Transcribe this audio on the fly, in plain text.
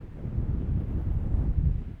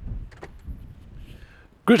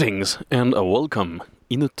Greetings and a welcome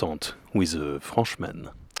in a tent with a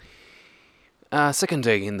Frenchman. Second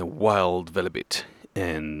day in the wild Velebit,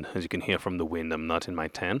 and as you can hear from the wind, I'm not in my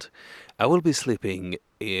tent. I will be sleeping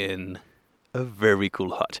in a very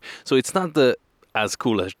cool hut. So it's not the as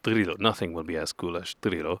cool as Drilo. Nothing will be as cool as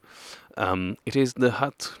Drilo. It is the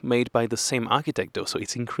hut made by the same architect, though, so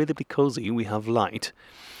it's incredibly cozy. We have light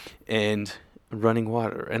and running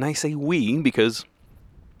water, and I say we because,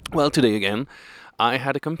 well, today again, I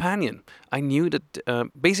had a companion. I knew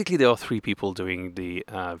that basically there are three people doing the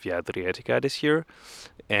Via Adriatica this year,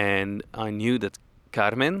 and I knew that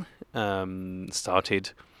Carmen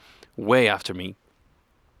started way after me,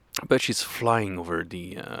 but she's flying over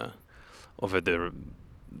the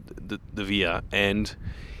Via, and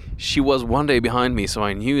she was one day behind me, so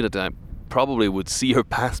I knew that I probably would see her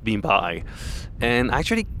pass me by, and I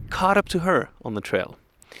actually caught up to her on the trail.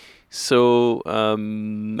 So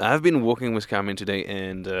I've been walking with Carmen today,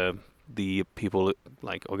 and the people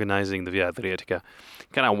like organizing the Via Adriatica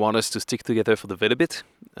kind of want us to stick together for the Velebit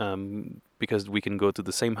because we can go to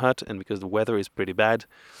the same hut, and because the weather is pretty bad,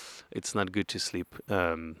 it's not good to sleep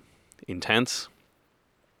in tents.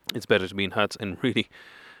 It's better to be in huts, and really,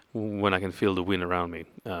 when I can feel the wind around me,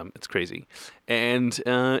 it's crazy. And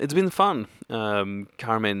it's been fun.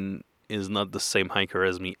 Carmen is not the same hiker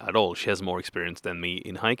as me at all. She has more experience than me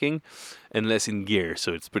in hiking and less in gear,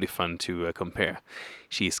 so it's pretty fun to compare.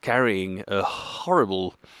 She's carrying a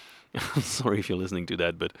horrible, sorry if you're listening to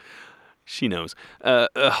that, but she knows, a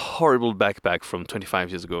horrible backpack from 25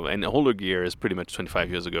 years ago, and all her gear is pretty much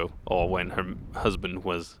 25 years ago, or when her husband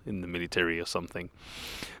was in the military or something.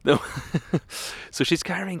 No. So she's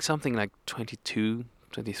carrying something like 22,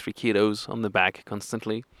 23 kilos on the back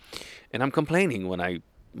constantly, and I'm complaining when I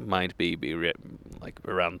might be like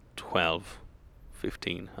around 12,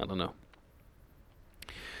 15, I don't know.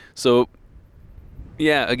 So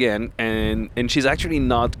yeah, again, and she's actually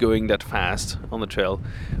not going that fast on the trail,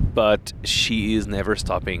 but she is never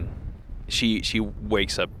stopping. She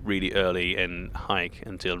wakes up really early and hike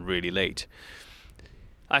until really late.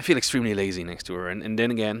 I feel extremely lazy next to her, and then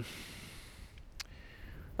again,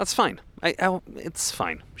 that's fine. It's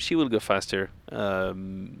fine. She will go faster.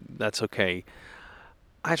 That's okay.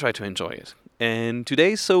 I try to enjoy it. And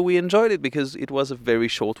today, so we enjoyed it because it was a very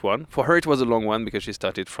short one. For her, it was a long one because she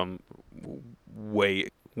started from way,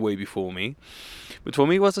 way before me. But for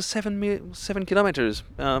me, it was a 7 kilometers.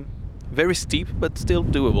 Very steep, but still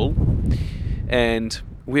doable. And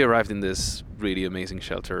we arrived in this really amazing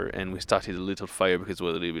shelter, and we started a little fire because it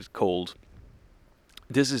was a little bit cold.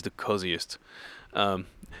 This is the coziest.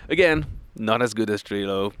 Again, not as good as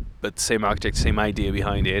Drilo, but same architect, same idea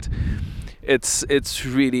behind it. It's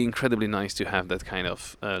really incredibly nice to have that kind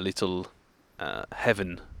of little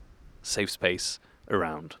heaven, safe space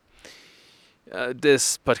around.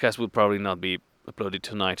 This podcast will probably not be uploaded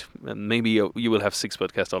tonight, and maybe you will have 6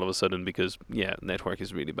 podcasts all of a sudden because network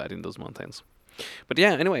is really bad in those mountains. But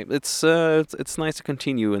yeah, anyway, it's nice to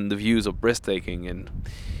continue, and the views are breathtaking. And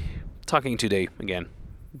talking today again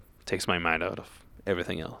takes my mind out of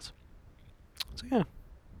everything else. So yeah,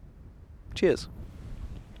 cheers.